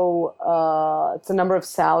 So it's a number of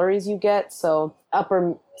salaries you get. So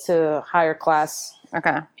upper to higher class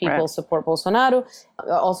people support Bolsonaro.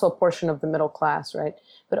 Also a portion of the middle class, right?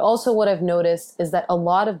 But also what I've noticed is that a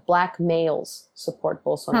lot of black males support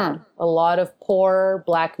Bolsonaro. A lot of poor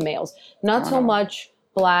black males. Not so much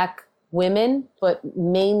black women, but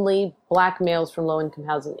mainly black males from low-income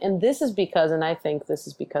housing. And this is because, and I think this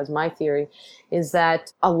is because, my theory is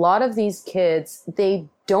that a lot of these kids, they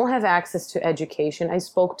don't have access to education. I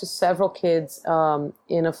spoke to several kids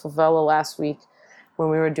in a favela last week when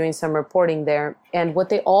we were doing some reporting there. And what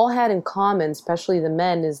they all had in common, especially the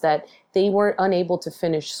men, is that they were unable to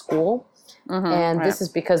finish school. And this is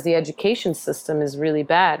because the education system is really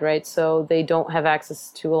bad, right? So they don't have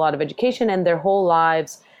access to a lot of education, and their whole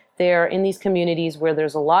lives they're in these communities where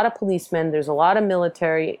there's a lot of policemen, there's a lot of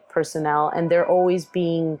military personnel, and they're always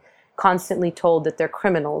being constantly told that they're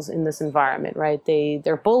criminals in this environment, right?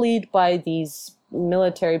 They're bullied by these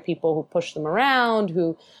military people who push them around,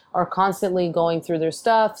 who are constantly going through their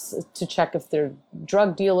stuff to check if they're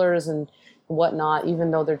drug dealers and whatnot,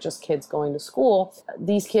 even though they're just kids going to school.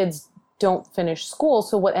 These kids don't finish school,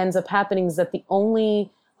 so what ends up happening is that the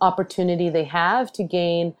only opportunity they have to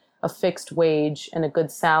gain a fixed wage and a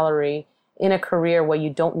good salary in a career where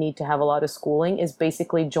you don't need to have a lot of schooling is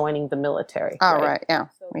basically joining the military. Oh, right. Yeah.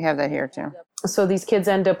 We have that here too. So these kids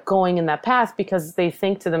end up going in that path because they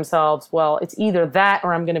think to themselves, well, it's either that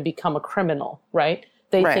or I'm going to become a criminal, right?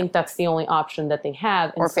 They think that's the only option that they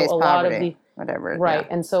have. And or so face a lot poverty, of the, whatever. Right.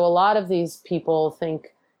 Yeah. And so a lot of these people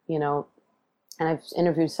think, and I've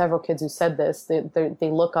interviewed several kids who said this, they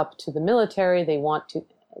look up to the military, they want to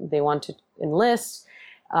enlist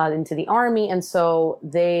into the army, and so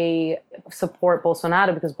they support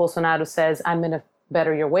Bolsonaro because Bolsonaro says, I'm going to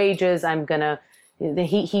better your wages,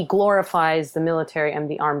 he glorifies the military and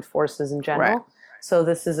the armed forces in general. Right. So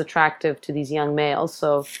this is attractive to these young males.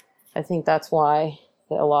 So I think that's why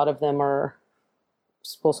a lot of them are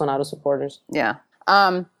Bolsonaro supporters. Yeah.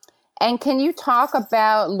 And can you talk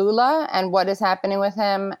about Lula and what is happening with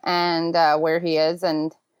him and where he is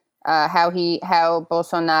and how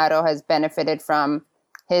Bolsonaro has benefited from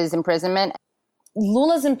his imprisonment?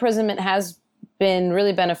 Lula's imprisonment has been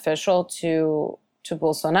really beneficial to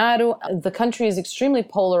Bolsonaro. The country is extremely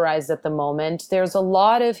polarized at the moment. There's a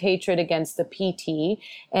lot of hatred against the PT,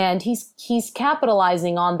 and he's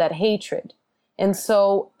capitalizing on that hatred. And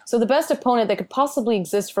so the best opponent that could possibly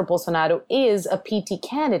exist for Bolsonaro is a PT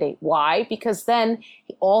candidate. Why? Because then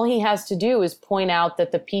all he has to do is point out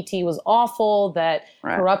that the PT was awful, that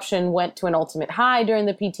corruption went to an ultimate high during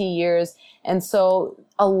the PT years. And so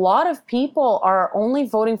a lot of people are only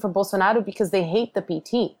voting for Bolsonaro because they hate the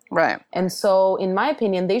PT. Right. And so, in my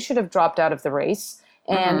opinion, they should have dropped out of the race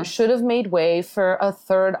and should have made way for a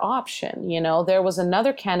third option. There was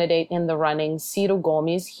another candidate in the running, Ciro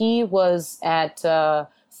Gomes. He was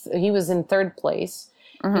he was in third place.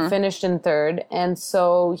 He finished in third. And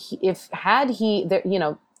so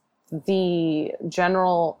the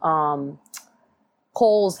general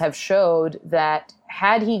polls have showed that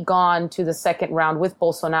had he gone to the second round with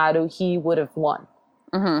Bolsonaro, he would have won.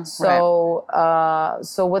 So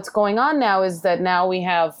what's going on now is that now we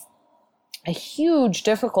have a huge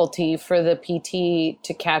difficulty for the PT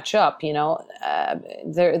to catch up. I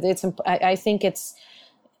think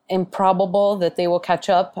improbable that they will catch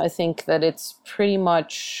up. I think that it's pretty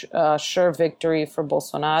much a sure victory for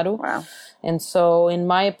Bolsonaro. Wow. And so, in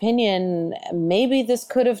my opinion, maybe this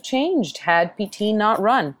could have changed had PT not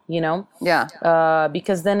run, Yeah.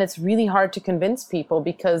 because then it's really hard to convince people,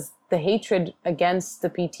 because the hatred against the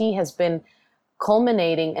PT has been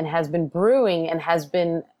culminating and has been brewing and has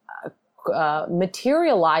been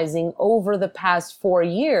materializing over the past 4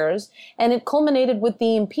 years, and it culminated with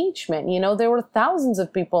the impeachment. There were thousands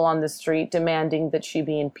of people on the street demanding that she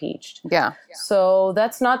be impeached. Yeah. So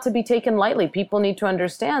that's not to be taken lightly. People need to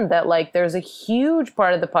understand that, there's a huge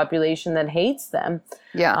part of the population that hates them.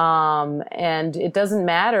 Yeah. And it doesn't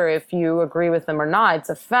matter if you agree with them or not. It's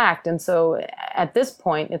a fact. And so at this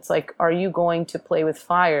point, it's like, are you going to play with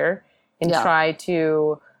fire and try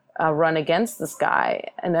to run against this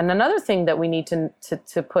guy? And then another thing that we need to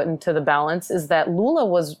put into the balance is that Lula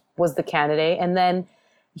was the candidate, and then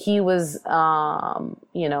he was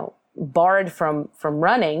barred from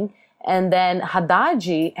running, and then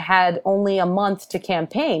Haddad had only a month to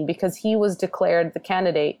campaign because he was declared the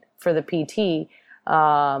candidate for the PT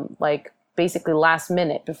basically last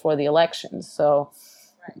minute before the election. So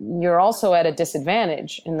you're also at a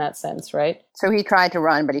disadvantage in that sense, right? So he tried to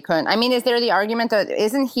run, but he couldn't. I mean, is there the argument that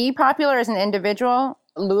isn't he popular as an individual,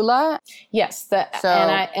 Lula? Yes,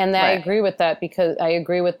 I agree with that, because I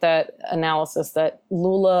agree with that analysis that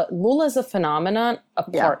Lula's a phenomenon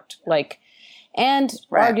apart. And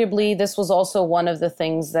arguably this was also one of the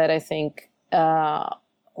things that I think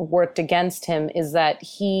worked against him, is that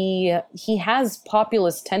he has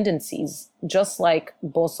populist tendencies, just like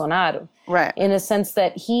Bolsonaro. Right. In a sense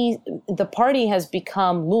that the party has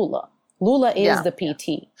become Lula. Lula is the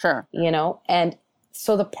PT. Sure. And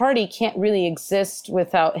so the party can't really exist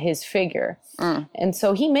without his figure. And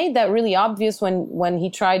so he made that really obvious when he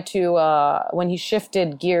tried to, when he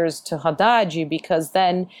shifted gears to Haddad, because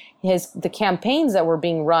then the campaigns that were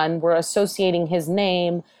being run were associating his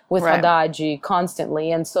name with Haddad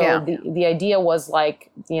constantly. And so the idea was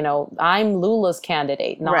I'm Lula's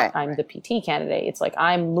candidate, not I'm the PT candidate. It's like,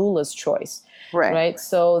 I'm Lula's choice. Right.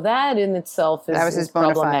 So that in itself is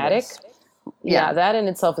problematic. Yeah, that in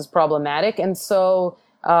itself is problematic. And so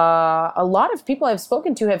a lot of people I've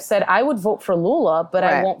spoken to have said, I would vote for Lula, but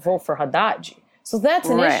I won't vote for Haddad. So that's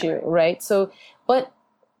an issue, right? So,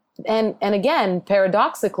 and again,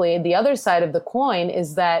 paradoxically, the other side of the coin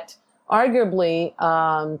is that arguably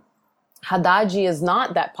Haddad is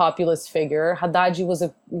not that populist figure. Haddad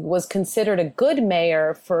was considered a good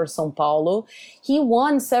mayor for São Paulo. He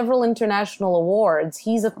won several international awards.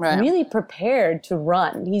 He's really prepared to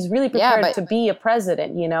run. He's really prepared to be a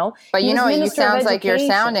president, But it sounds like you're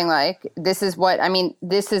sounding like this is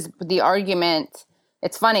the argument.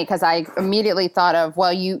 It's funny because I immediately thought of,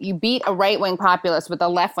 well, you beat a right-wing populist with a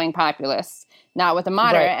left-wing populist, not with a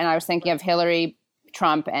moderate. And I was thinking of Hillary,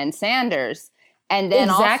 Trump, and Sanders. And then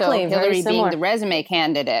also Hillary being the resume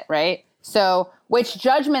candidate, right? So, which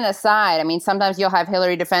judgment aside, I mean, sometimes you'll have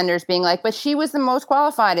Hillary defenders being like, but she was the most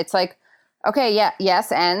qualified. It's like, okay,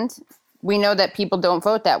 yes, and we know that people don't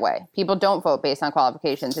vote that way. People don't vote based on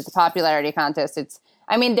qualifications. It's a popularity contest.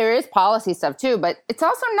 There is policy stuff too, but it's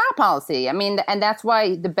also not policy. I mean, and that's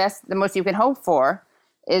why the most you can hope for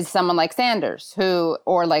is someone like Sanders,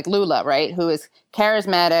 or like Lula, right? Who is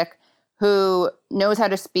charismatic, who knows how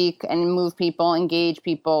to speak and move people, engage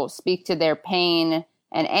people, speak to their pain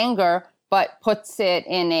and anger, but puts it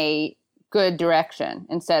in a good direction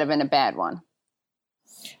instead of in a bad one.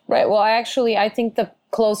 Right. Well, I think the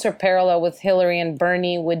closer parallel with Hillary and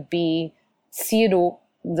Bernie would be Ciro,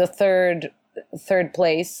 the third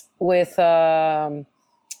place with Haddad,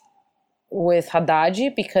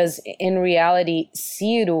 because in reality,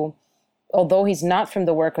 Ciro, although he's not from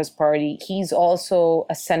the Workers' Party, he's also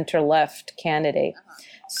a center-left candidate.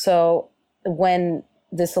 So when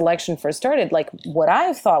this election first started, what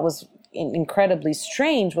I thought was incredibly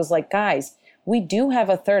strange was guys, we do have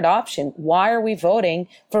a third option. Why are we voting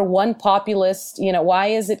for one populist? Why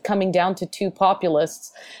is it coming down to two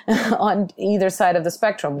populists on either side of the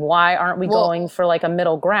spectrum? Why aren't we going for a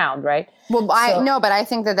middle ground, right? Well, but I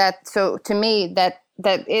think so to me, that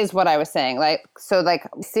is what I was saying.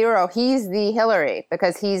 Ciro, he's the Hillary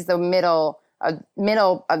because he's the middle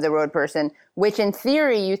of the road person, which in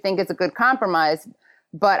theory you think is a good compromise.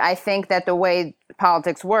 But I think that the way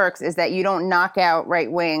politics works is that you don't knock out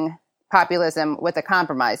right-wing populism with a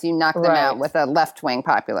compromise. You knock them out with a left-wing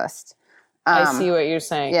populist. I see what you're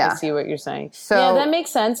saying. Yeah. I see what you're saying. So, yeah, that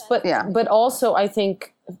makes sense. But also I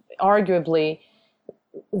think arguably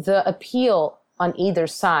the appeal on either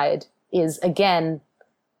side is, again,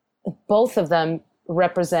 both of them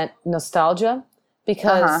represent nostalgia.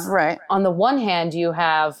 Because right. on the one hand, you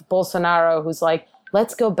have Bolsonaro, who's like,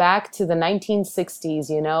 let's go back to the 1960s,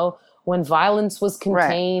 you know, when violence was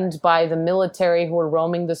contained by the military who were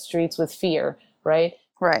roaming the streets with fear, right?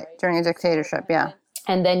 Right, during a dictatorship, yeah.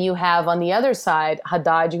 And then you have on the other side,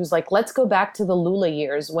 Haddad, who's like, let's go back to the Lula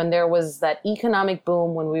years when there was that economic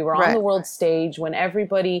boom, when we were on the world stage, when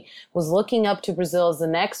everybody was looking up to Brazil as the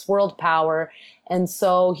next world power. And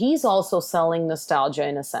so he's also selling nostalgia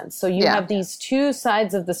in a sense. So you have these two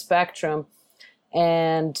sides of the spectrum,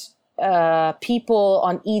 and people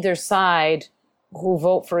on either side who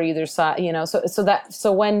vote for either side, you know.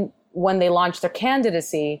 So when they launched their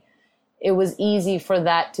candidacy, it was easy for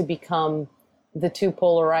that to become the two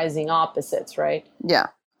polarizing opposites, right? Yeah.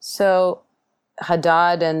 So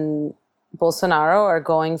Haddad and Bolsonaro are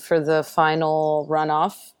going for the final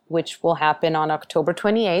runoff, which will happen on October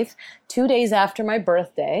 28th, 2 days after my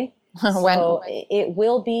birthday. So it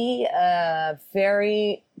will be a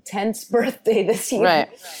very tense birthday this year. Right.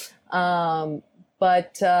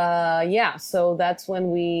 Yeah, so that's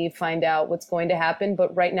when we find out what's going to happen.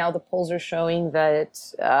 But right now the polls are showing that,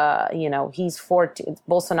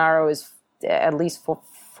 Bolsonaro is at least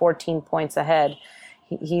 14 points ahead.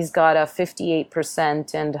 He's got a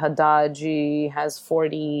 58% and Haddad has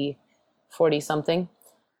 40 something.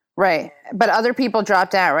 Right. But other people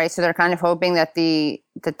dropped out, right? So they're kind of hoping that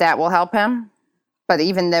that will help him. But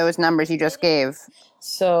even those numbers you just gave.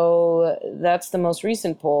 So that's the most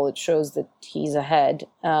recent poll. It shows that he's ahead.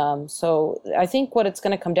 So I think what it's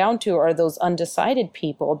going to come down to are those undecided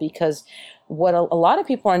people, because what a lot of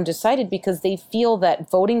people are undecided because they feel that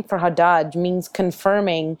voting for Haddad means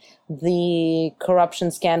confirming the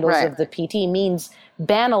corruption scandals of the PT, means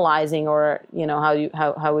banalizing, or, you know,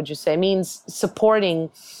 how would you say, means supporting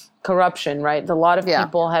corruption, right? A lot of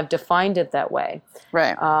people have defined it that way.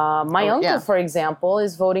 Right. My uncle, for example,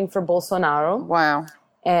 is voting for Bolsonaro. Wow.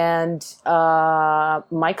 And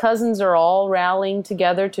my cousins are all rallying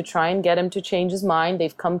together to try and get him to change his mind.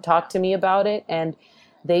 They've come talk to me about it, and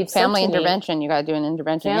they've family said to intervention. Me, you got to do an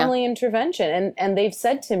intervention. Family intervention, and they've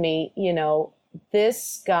said to me, you know,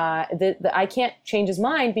 this guy, I can't change his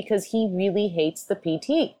mind because he really hates the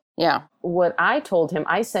PT. Yeah. What I told him,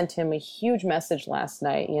 I sent him a huge message last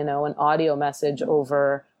night, you know, an audio message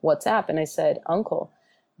over WhatsApp. And I said, Uncle,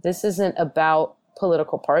 this isn't about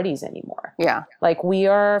political parties anymore. Yeah. Like, we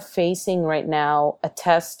are facing right now a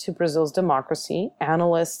test to Brazil's democracy.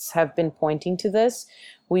 Analysts have been pointing to this.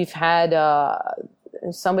 We've had,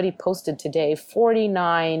 somebody posted today,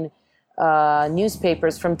 49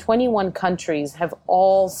 newspapers from 21 countries have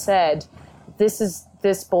all said, this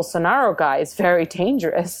Bolsonaro guy is very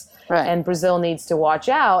dangerous, and Brazil needs to watch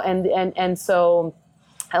out. And so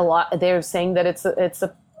they're saying that it's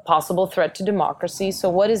a possible threat to democracy. So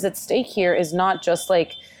what is at stake here is not just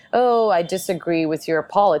like, oh, I disagree with your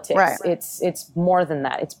politics. Right. It's more than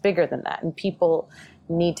that. It's bigger than that. And people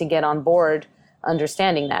need to get on board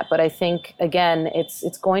understanding that. But I think, again,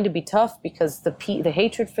 it's going to be tough because the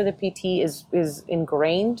hatred for the PT is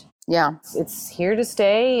ingrained. Yeah. It's here to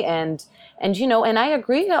stay. And you know, and I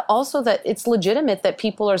agree also that it's legitimate that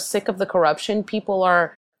people are sick of the corruption. People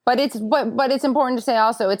are. But it's important to say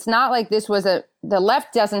also, it's not like this was the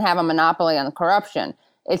left doesn't have a monopoly on the corruption.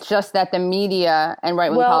 It's just that the media and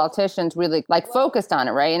right-wing politicians really focused on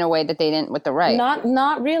it, right, in a way that they didn't with the right.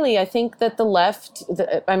 Not really. I think that the left,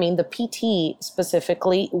 the PT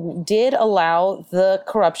specifically, did allow the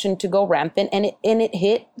corruption to go rampant, and it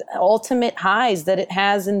hit ultimate highs that it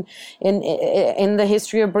has in the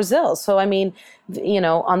history of Brazil. So I mean, you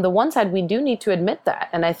know, on the one side, we do need to admit that,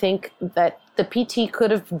 and I think that the PT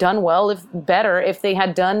could have done better if they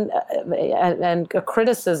had done a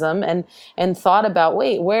criticism and thought about,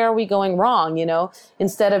 wait, where are we going wrong? You know,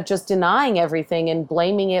 instead of just denying everything and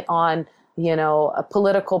blaming it on, you know, a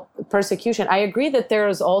political persecution. I agree that there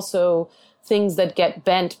is also things that get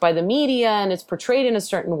bent by the media and it's portrayed in a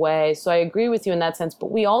certain way. So I agree with you in that sense.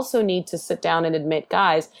 But we also need to sit down and admit,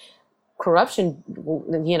 guys, corruption,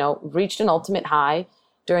 you know, reached an ultimate high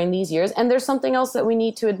during these years. And there's something else that we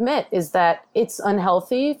need to admit, is that it's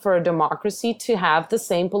unhealthy for a democracy to have the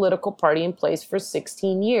same political party in place for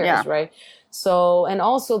 16 years, right? So, and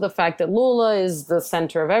also the fact that Lula is the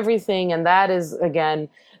center of everything, and that is, again,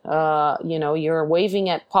 you know, you're waving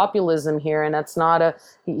at populism here, and that's not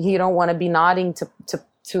you don't want to be nodding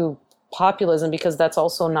to populism, because that's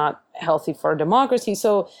also not healthy for a democracy.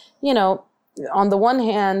 So, you know, on the one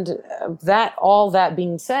hand, all that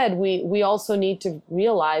being said, we also need to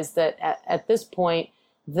realize that at this point,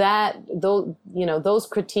 that those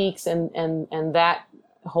critiques and that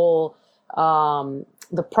whole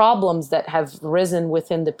the problems that have risen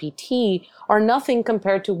within the PT are nothing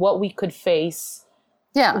compared to what we could face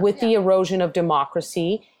with the erosion of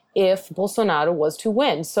democracy if Bolsonaro was to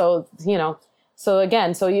win. So,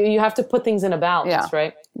 you have to put things in a balance,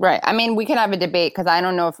 right? Right. I mean, we could have a debate because I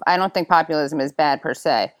don't think populism is bad per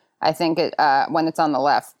se. I think it when it's on the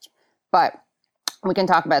left, but we can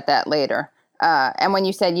talk about that later. And when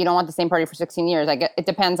you said you don't want the same party for 16 years, it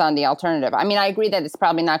depends on the alternative. I mean, I agree that it's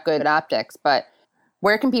probably not good optics, but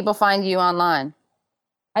where can people find you online?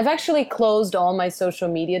 I've actually closed all my social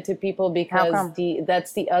media to people because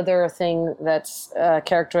that's the other thing that's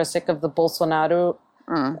characteristic of the Bolsonaro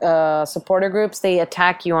supporter groups. They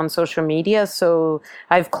attack you on social media. So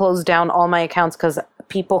I've closed down all my accounts because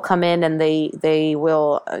people come in and they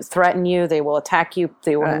will threaten you, they will attack you,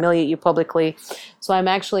 they will humiliate you publicly. So I'm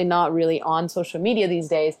actually not really on social media these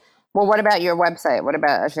days. Well, what about your website? What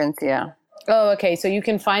about Agencia? Oh, okay. So you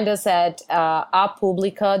can find us at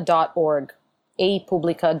apublica.org.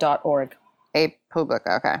 apublica.org.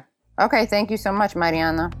 apublica, okay. Okay, thank you so much,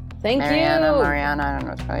 Mariana. Mariana, I don't know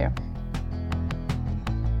what to call you.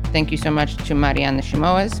 Thank you so much to Mariana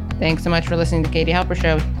Simoes. Thanks so much for listening to Katie Halper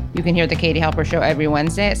Show. You can hear the Katie Halper Show every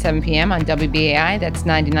Wednesday at 7 p.m. on WBAI. That's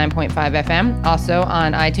 99.5 FM. Also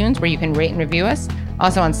on iTunes, where you can rate and review us.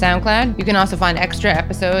 Also on SoundCloud. You can also find extra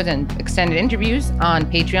episodes and extended interviews on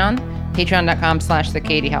Patreon. Patreon.com/The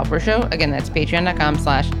Katie Halper Show. Again, that's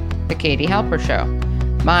patreon.com/The Katie Halper Show.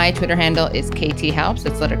 My Twitter handle is KT Halps.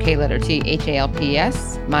 That's letter K, letter T,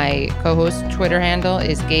 HALPS. My co-host Twitter handle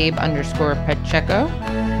is Gabe_Pacheco.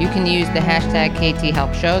 You can use the hashtag KT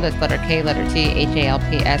Help Show. That's letter K, letter T,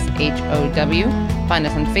 HALPSHOW. Find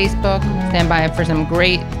us on Facebook. Stand by for some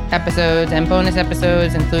great episodes and bonus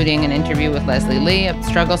episodes, including an interview with Leslie Lee of the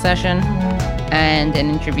Struggle Session and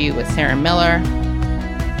an interview with Sarah Miller,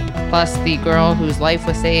 plus the girl whose life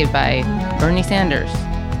was saved by Bernie Sanders.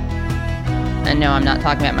 And no, I'm not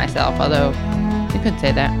talking about myself, although you could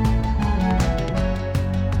say that.